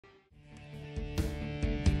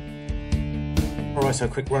Right, so a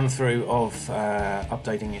quick run through of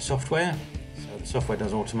updating your software. So the software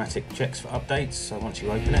does automatic checks for updates, so once you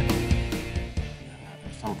open it,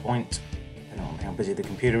 at some point, depending on how busy the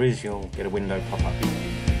computer is, you'll get a window pop up.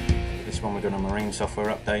 For this one we've got a marine software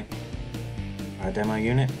update for our demo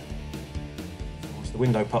unit. So once the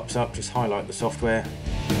window pops up, just highlight the software,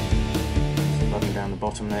 the button down the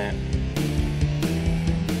bottom there.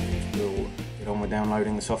 We'll get on with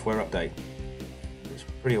downloading the software update. It's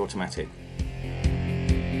pretty automatic.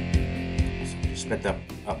 Sped that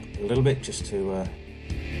up a little bit just to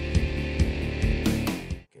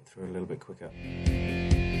get through a little bit quicker.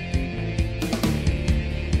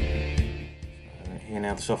 So here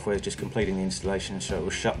now the software is just completing the installation, so it will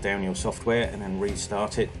shut down your software and then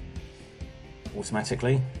restart it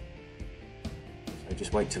automatically. So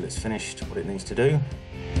just wait till it's finished what it needs to do.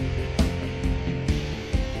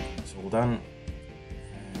 It's all done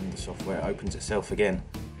and the software opens itself again.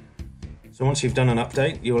 So once you've done an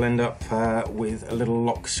update, you'll end up with a little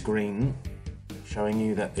lock screen showing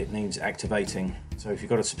you that it needs activating. So if you've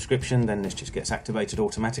got a subscription, then this just gets activated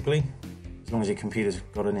automatically, as long as your computer's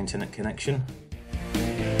got an internet connection.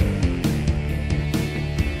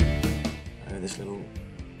 This little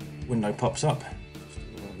window pops up, just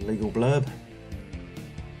a legal blurb.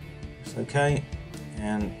 It's okay,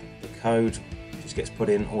 and the code just gets put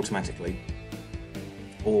in automatically,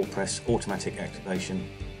 or press automatic activation.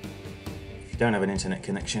 If you don't have an internet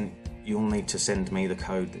connection, you'll need to send me the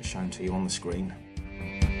code that's shown to you on the screen.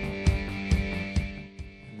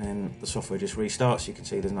 And then the software just restarts. You can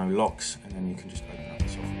see there's no locks, and then you can just open up the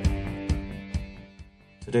software.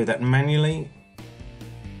 To do that manually,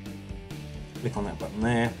 click on that button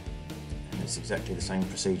there, and it's exactly the same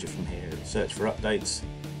procedure from here. Search for updates.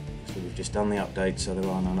 So we've just done the update, so there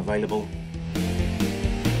are none available.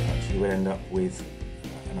 Actually, you will end up with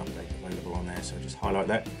an update available on there, so just highlight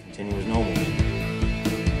that, continue as normal.